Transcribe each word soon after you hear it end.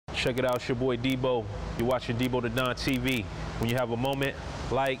Check it out, it's your boy Debo. You're watching Debo the Don TV. When you have a moment,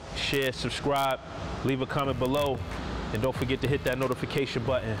 like, share, subscribe, leave a comment below, and don't forget to hit that notification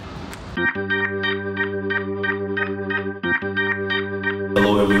button.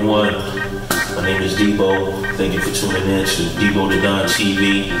 Hello everyone, my name is Debo. Thank you for tuning in to Debo the Don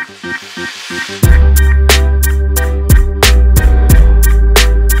TV.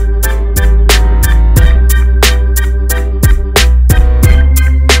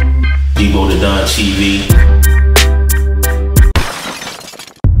 Debo the Don TV.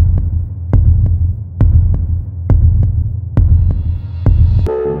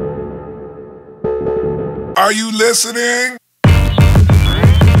 Are you listening?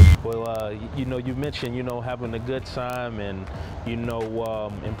 Well, you know, you mentioned, you know, having a good time and, you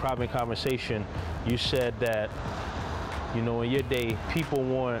know, in private conversation, you said that, you know, in your day, people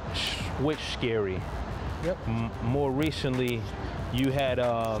weren't switch scary. Yep. More recently, you had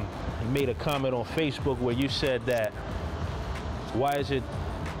made a comment on Facebook where you said that, why is it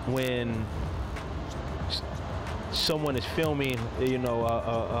when someone is filming, you know,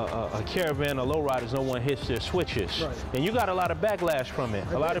 a caravan of lowriders, no one hits their switches. Right. And you got a lot of backlash from it.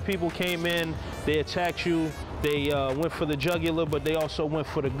 A lot of people came in, they attacked you, they went for the jugular, but they also went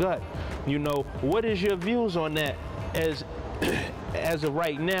for the gut. You know, what is your views on that as of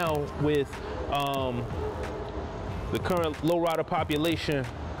right now with the current lowrider population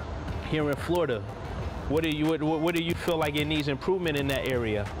here in Florida? What do you feel like it needs improvement in that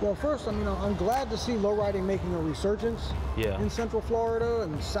area? Well, first, I'm glad to see lowriding making a resurgence. Yeah. In Central Florida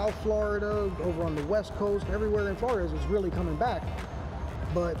and South Florida, over on the West Coast, everywhere in Florida is really coming back.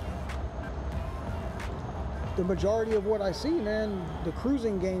 But the majority of what I see, man, the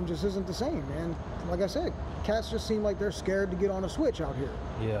cruising game just isn't the same, man. Like I said, cats just seem like they're scared to get on a switch out here.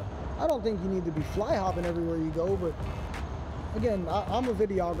 Yeah. I don't think you need to be fly hopping everywhere you go, but again, I'm a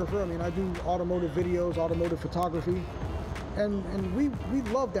videographer. I mean, I do automotive videos, automotive photography, and we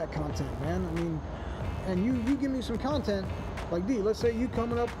love that content, man. I mean, and you give me some content, like D, let's say you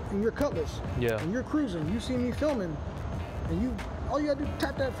coming up in your Cutlass, yeah, and you're cruising, you see me filming, and all you gotta do is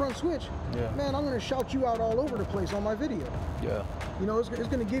tap that front switch, yeah, man, I'm gonna shout you out all over the place on my video. Yeah. You know, it's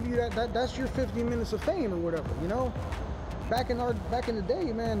gonna give you that's your 50 minutes of fame or whatever, you know? Back in the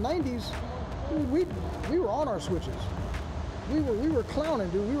day, man, 90s, we were on our switches. We were clowning,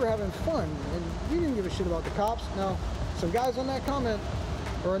 dude. We were having fun, and we didn't give a shit about the cops. Now, some guys on that comment,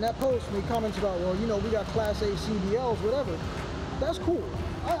 or in that post, made comments about, well, you know, we got Class A CDLs, whatever. That's cool.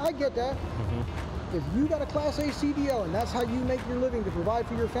 I get that. Mm-hmm. If you got a Class A CDL and that's how you make your living to provide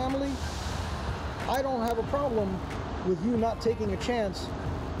for your family, I don't have a problem with you not taking a chance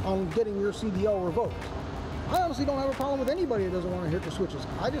on getting your CDL revoked. I honestly don't have a problem with anybody that doesn't want to hit the switches.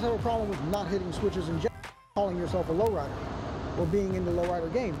 I just have a problem with not hitting switches and calling yourself a lowrider or being in the lowrider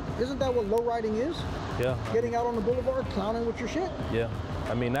game. Isn't that what lowriding is? Yeah. Getting out on the boulevard, clowning with your shit? Yeah.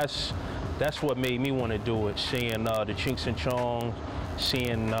 I mean, that's what made me want to do it. Seeing the Chinks and Chong,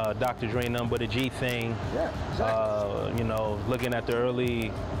 seeing Dr. Dre None But a G thing. Yeah, exactly. You know, looking at the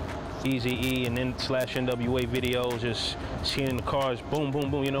early Eazy-E and then /NWA videos, just seeing the cars boom, boom,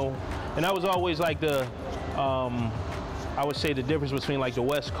 boom, you know. And that was always like the, I would say the difference between like the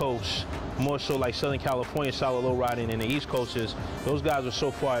West Coast, more so like Southern California style low riding, and the East Coast is those guys are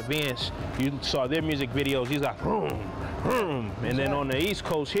so far advanced. You saw their music videos, he's like vroom, vroom. And then on the East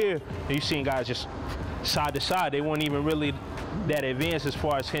Coast here, you seen guys just side to side. They weren't even really that advanced as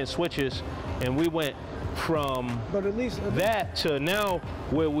far as hitting switches. And we went from that to now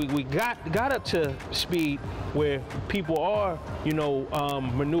where we got up to speed where people are, you know,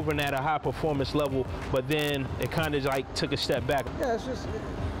 maneuvering at a high performance level, but then it kind of like took a step back. Yeah, it's just,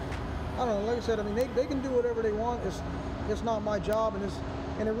 I don't know, like I said, I mean, they can do whatever they want. It's not my job,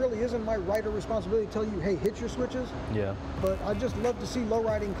 and it really isn't my right or responsibility to tell you, hey, hit your switches. Yeah. But I just love to see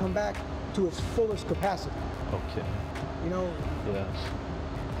lowriding come back to its fullest capacity. Okay. You know? Yes.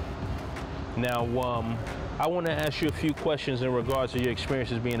 Now, I want to ask you a few questions in regards to your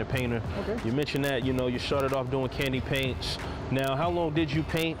experiences being a painter. Okay. You mentioned that, you know, you started off doing candy paints. Now, how long did you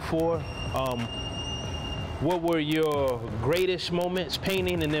paint for? What were your greatest moments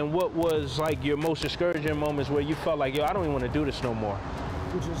painting, and then what was like your most discouraging moments where you felt like, yo, I don't even want to do this no more?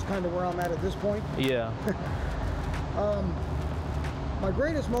 Which is kind of where I'm at this point. Yeah. My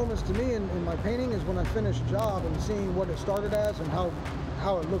greatest moments to me in my painting is when I finish a job and seeing what it started as and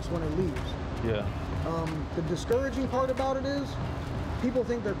how it looks when it leaves. Yeah. The discouraging part about it is people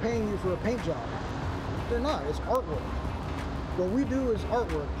think they're paying you for a paint job. They're not. It's artwork. What we do is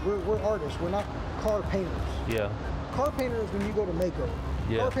artwork. We're artists. We're not car painters. Yeah. Car painters when you go to Mako.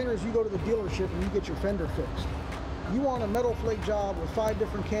 Yeah. Car painters, you go to the dealership and you get your fender fixed. You want a metal flake job with 5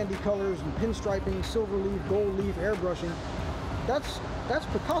 different candy colors and pinstriping, silver leaf, gold leaf, airbrushing. That's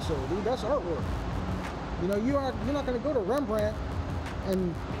Picasso, dude. That's artwork. You know, you're not going to go to Rembrandt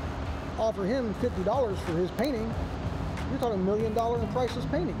and offer him $50 for his painting. You're talking $1 million in priceless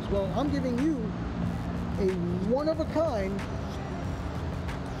paintings. Well, I'm giving you a one-of-a-kind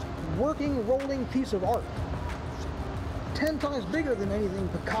working, rolling piece of art. 10 times bigger than anything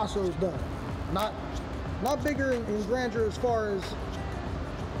Picasso's done. Not bigger in grandeur as far as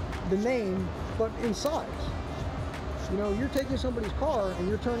the name, but in size. You know, you're taking somebody's car and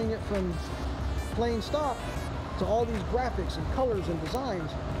you're turning it from plain stock to all these graphics and colors and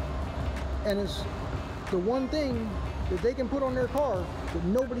designs, and it's the one thing that they can put on their car that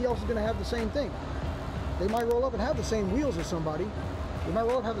nobody else is going to have the same thing. They might roll up and have the same wheels as somebody. They might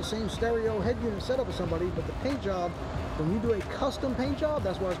roll up and have the same stereo head unit setup as somebody, but the paint job, when you do a custom paint job,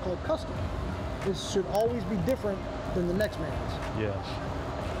 that's why it's called custom. It should always be different than the next man's. Yes.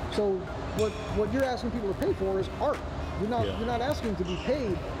 So what you're asking people to pay for is art. You're not asking to be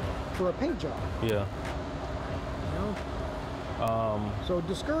paid for a paint job. Yeah. You know? So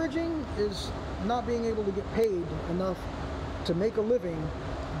discouraging is not being able to get paid enough to make a living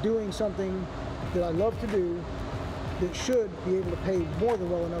doing something that I love to do that should be able to pay more than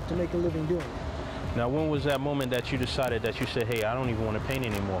well enough to make a living doing it. Now, when was that moment that you decided that you said, hey, I don't even want to paint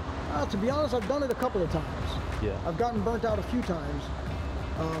anymore? To be honest, I've done it a couple of times. Yeah. I've gotten burnt out a few times.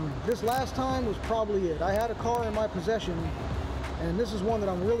 This last time was probably it. I had a car in my possession, and this is one that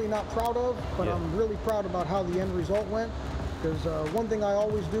I'm really not proud of, but yeah. I'm really proud about how the end result went. Because one thing I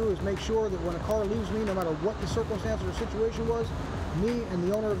always do is make sure that when a car leaves me, no matter what the circumstance or situation was, me and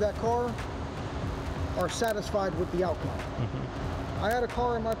the owner of that car are satisfied with the outcome. Mm-hmm. I had a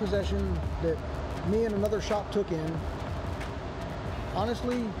car in my possession that me and another shop took in.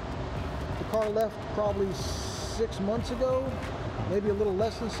 Honestly, the car left probably 6 months ago, maybe a little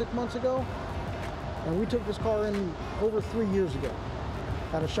less than 6 months ago, and we took this car in over 3 years ago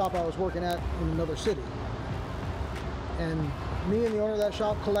at a shop I was working at in another city. And me and the owner of that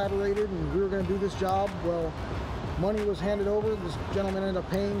shop collaborated, and we were going to do this job. Well, money was handed over. This gentleman ended up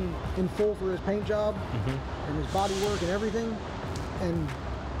paying in full for his paint job, mm-hmm. and his body work and everything, and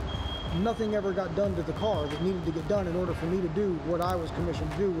nothing ever got done to the car that needed to get done in order for me to do what I was commissioned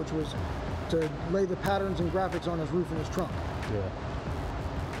to do, which was to lay the patterns and graphics on his roof and his trunk. Yeah.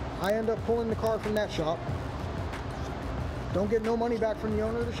 I end up pulling the car from that shop. Don't get no money back from the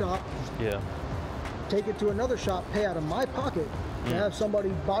owner of the shop. Yeah. Take it to another shop, pay out of my pocket to have somebody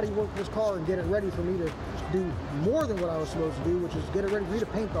body work this car and get it ready for me to do more than what I was supposed to do, which is get it ready for me to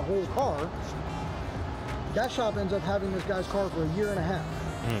paint the whole car. That shop ends up having this guy's car for 1.5 years.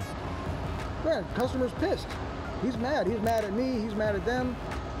 Man, customer's pissed. He's mad. He's mad at me. He's mad at them.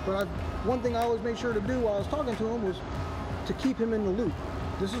 But one thing I always made sure to do while I was talking to him was to keep him in the loop.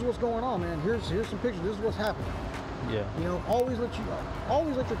 This is what's going on, man. Here's some pictures. This is what's happening. Yeah. You know, always let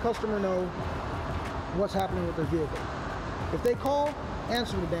your customer know what's happening with their vehicle. If they call,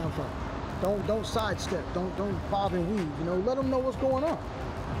 answer the damn phone. Don't sidestep. Don't bob and weave. You know, let them know what's going on.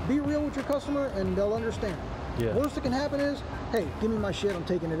 Be real with your customer, and they'll understand. Yeah. Worst that can happen is, hey, give me my shit. I'm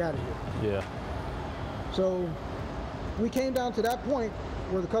taking it out of here. Yeah. So we came down to that point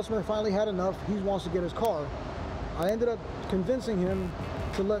where the customer finally had enough. He wants to get his car. I ended up convincing him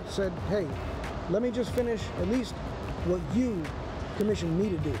to said, hey, let me just finish at least what you commissioned me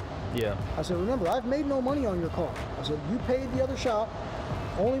to do. Yeah. I said, remember, I've made no money on your car. I said, you paid the other shop.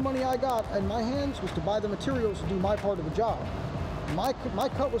 Only money I got in my hands was to buy the materials to do my part of the job. My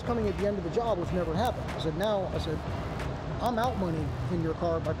cut was coming at the end of the job, which never happened. I said, I'm out money in your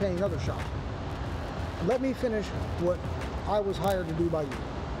car by paying other shops. Let me finish what I was hired to do by you.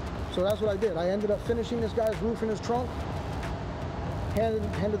 So that's what I did. I ended up finishing this guy's roof and his trunk,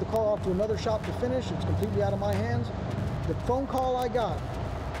 handed the car off to another shop to finish. It's completely out of my hands. The phone call I got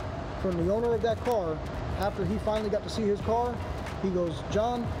from the owner of that car after he finally got to see his car, he goes,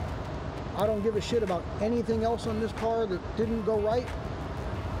 John, I don't give a shit about anything else on this car that didn't go right.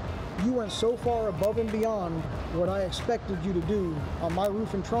 You went so far above and beyond what I expected you to do on my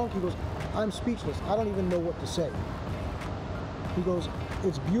roof and trunk. He goes, I'm speechless. I don't even know what to say. He goes,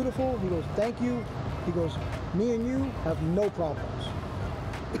 it's beautiful. He goes, thank you. He goes, me and you have no problems.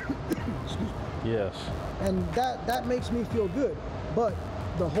 Excuse me. Yes. And that makes me feel good. But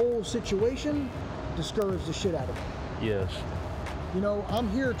the whole situation discouraged the shit out of me. Yes. You know, I'm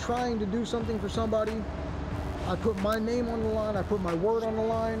here trying to do something for somebody. I put my name on the line, I put my word on the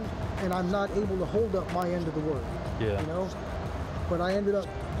line, and I'm not able to hold up my end of the word. Yeah. You know? But I ended up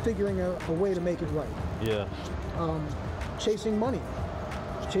figuring a way to make it right. Yeah. Chasing money.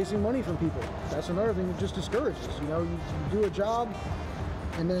 chasing money from people. That's another thing that just discourages. You know, you do a job,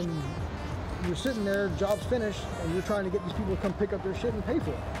 and then you're sitting there, job's finished, and you're trying to get these people to come pick up their shit and pay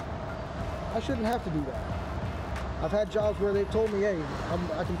for it. I shouldn't have to do that. I've had jobs where they've told me, hey,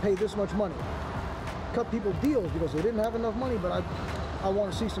 I can pay this much money. Cut people deals because they didn't have enough money, but I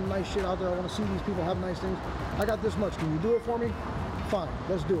want to see some nice shit out there. I want to see these people have nice things. I got this much. Can you do it for me? Fine,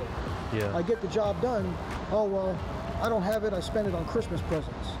 let's do it. Yeah. I get the job done. Oh, well, I don't have it. I spend it on Christmas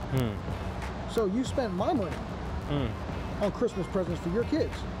presents. So you spent my money on Christmas presents for your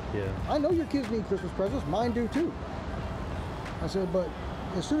kids. Yeah. I know your kids need Christmas presents. Mine do too. I said, but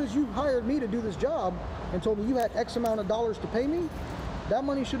as soon as you hired me to do this job and told me you had X amount of dollars to pay me, that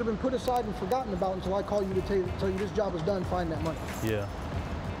money should have been put aside and forgotten about until I call you to tell you this job is done, find that money. Yeah.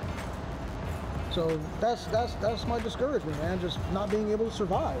 So that's my discouragement, man, just not being able to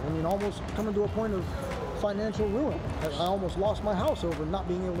survive. I mean, almost coming to a point of financial ruin. I almost lost my house over not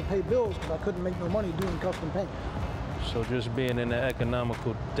being able to pay bills because I couldn't make no money doing custom paint. So just being in an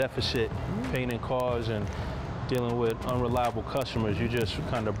economical deficit, painting cars and dealing with unreliable customers, you just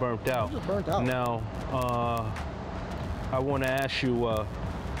kind of burnt out. I'm just burnt out. Now, I want to ask you,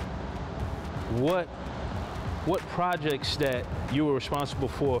 what projects that you were responsible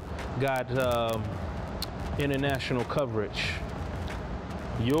for got international coverage?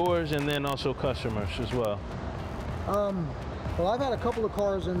 Yours and then also customers as well. Well, I've had a couple of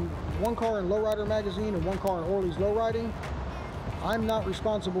cars, one car in Lowrider magazine and one car in Orly's Lowriding. I'm not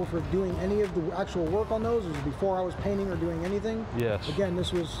responsible for doing any of the actual work on those. It was before I was painting or doing anything. Yes. Again,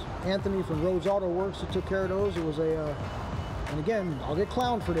 this was Anthony from Rhodes Auto Works that took care of those. It was a, and again, I'll get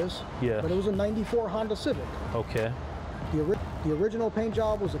clowned for this, yeah, but it was a '94 Honda Civic. Okay. The original paint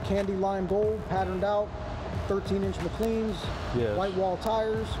job was a candy lime gold, patterned out, 13-inch McLeans, yes, white wall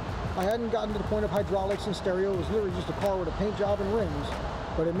tires. I hadn't gotten to the point of hydraulics and stereo. It was literally just a car with a paint job and rims,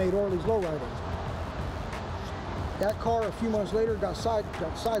 but it made Orly's Lowriding. That car, a few months later, got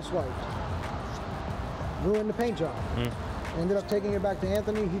sideswiped. Ruined the paint job. Ended up taking it back to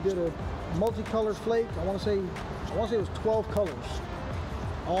Anthony. He did a multicolored flake. I want to say it was 12 colors,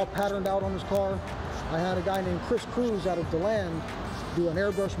 all patterned out on his car. I had a guy named Chris Cruz out of DeLand do an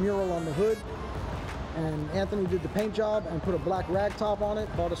airbrush mural on the hood, and Anthony did the paint job and put a black rag top on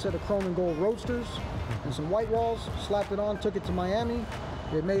it, bought a set of chrome and gold roadsters and some white walls, slapped it on, took it to Miami.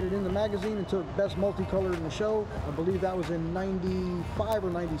 It made it in the magazine and took best multicolored in the show. I believe that was in '95 or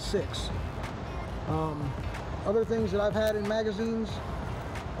 '96. Other things that I've had in magazines,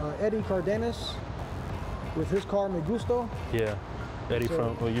 Eddie Cardenas with his car Me Gusto. Yeah. Eddie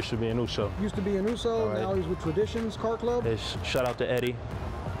used to be in Uso. Used to be in Uso, right. Now he's with Traditions Car Club. Hey, shout out to Eddie.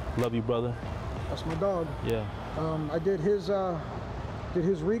 Love you, brother. That's my dog. Yeah. I did his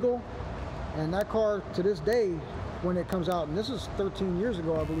Regal, and that car to this day, when it comes out, and this is 13 years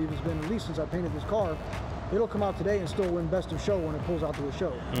ago, I believe it's been at least since I painted this car, it'll come out today and still win Best of Show when it pulls out to a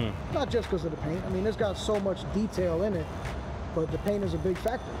show. Not just because of the paint. I mean, it's got so much detail in it, but the paint is a big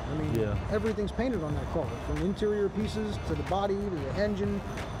factor. I mean, everything's painted on that car, from interior pieces to the body, to the engine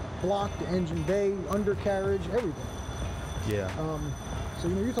block, the engine bay, undercarriage, everything. Yeah. So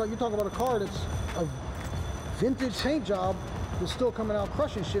you know, you talk about a car that's a vintage paint job that's still coming out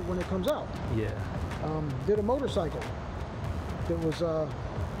crushing shit when it comes out. Yeah. Did a motorcycle that was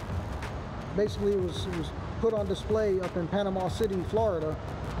basically it was put on display up in Panama City, Florida,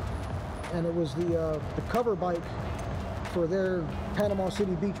 and it was the cover bike for their Panama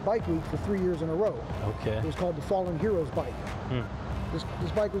City Beach Bike Week for 3 years in a row. Okay. It was called the Fallen Heroes bike.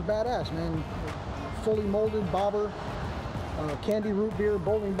 This bike was badass, man. Fully molded bobber, candy root beer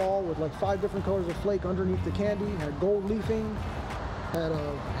bowling ball with like 5 different colors of flake underneath the candy. Had gold leafing.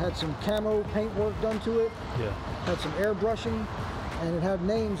 Had some camo paint work done to it. Yeah. Had some airbrushing, and it had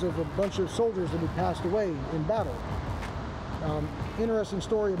names of a bunch of soldiers that had passed away in battle. Interesting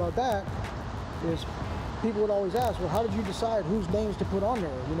story about that is people would always ask, well, how did you decide whose names to put on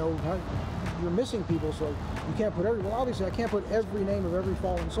there? You know, you're missing people, so you can't put every. Well, obviously, I can't put every name of every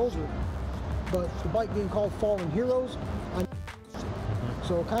fallen soldier, but the bike being called Fallen Heroes,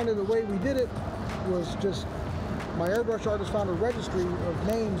 so kind of the way we did it was just. My airbrush artist found a registry of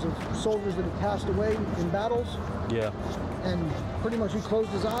names of soldiers that had passed away in battles. Yeah. And pretty much he closed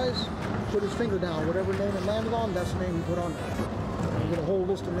his eyes, put his finger down, whatever name it landed on, that's the name he put on there. And did a whole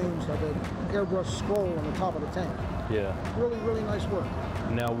list of names, like an airbrush scroll on the top of the tank. Yeah. Really, really nice work.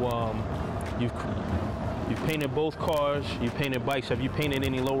 Now, you've painted both cars, you painted bikes. Have you painted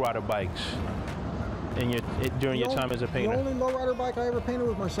any lowrider bikes during your time as a painter? The only lowrider bike I ever painted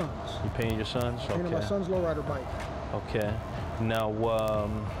was my son's. You painted your son's? Okay. Painted my son's lowrider bike. Okay. Now,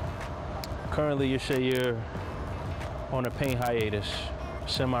 currently you say you're on a paint hiatus.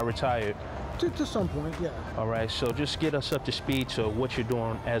 Semi-retired. To some point, yeah. All right, so just get us up to speed to what you're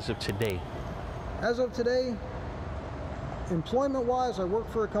doing as of today. As of today, employment-wise, I work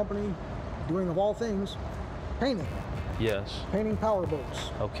for a company doing, of all things, painting. Yes. Painting power boats.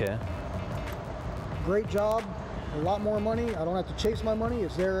 Okay. Great job, a lot more money. I don't have to chase my money.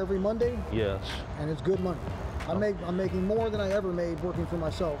 It's there every Monday. Yes. And it's good money. I'm making more than I ever made working for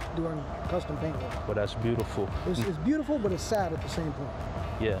myself doing custom paint work. Well, that's beautiful. It's beautiful, but it's sad at the same point.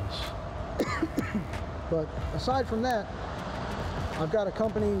 Yes. But aside from that, I've got a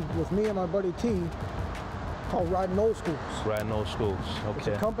company with me and my buddy T called Ridinoleskools. Ridinoleskools. Okay. It's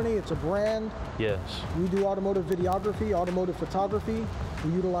a company, it's a brand. Yes. We do automotive videography, automotive photography.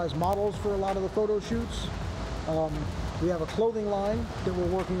 We utilize models for a lot of the photo shoots. We have a clothing line that we're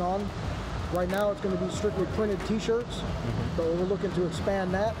working on. Right now it's going to be strictly printed t-shirts, but we're looking to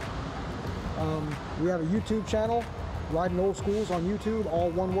expand that. We have a YouTube channel, Ridinoleskools on YouTube, all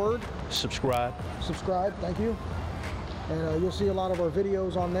one word. Subscribe. Subscribe, thank you. And you'll see a lot of our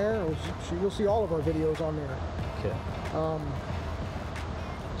videos on there. You'll see all of our videos on there. Okay.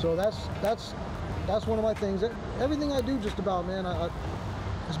 So that's one of my things. Everything I do just about, man,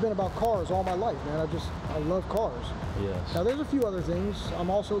 it's been about cars all my life, man. I love cars. Yes. Now there's a few other things. I'm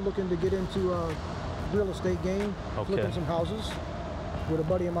also looking to get into a real estate game, flipping some houses with a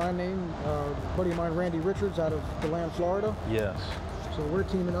buddy of mine Randy Richards out of DeLand, Florida. Yes. So we're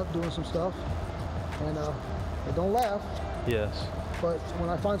teaming up doing some stuff. And don't laugh. Yes. But when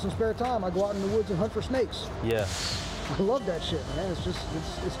I find some spare time, I go out in the woods and hunt for snakes. Yes. I love that shit, man. It's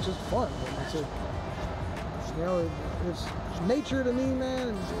just fun. It's nature to me,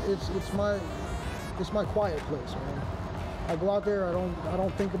 man. It's my quiet place, man. I go out there. I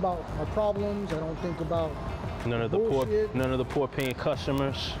don't think about my problems. I don't think about none of the poor paying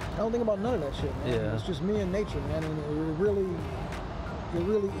customers. I don't think about none of that shit, man. Yeah. It's just me and nature, man, and it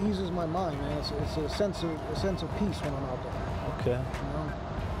really eases my mind, man. It's a sense of peace when I'm out there. Okay. You know?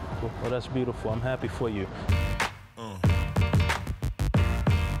 Well, that's beautiful. I'm happy for you.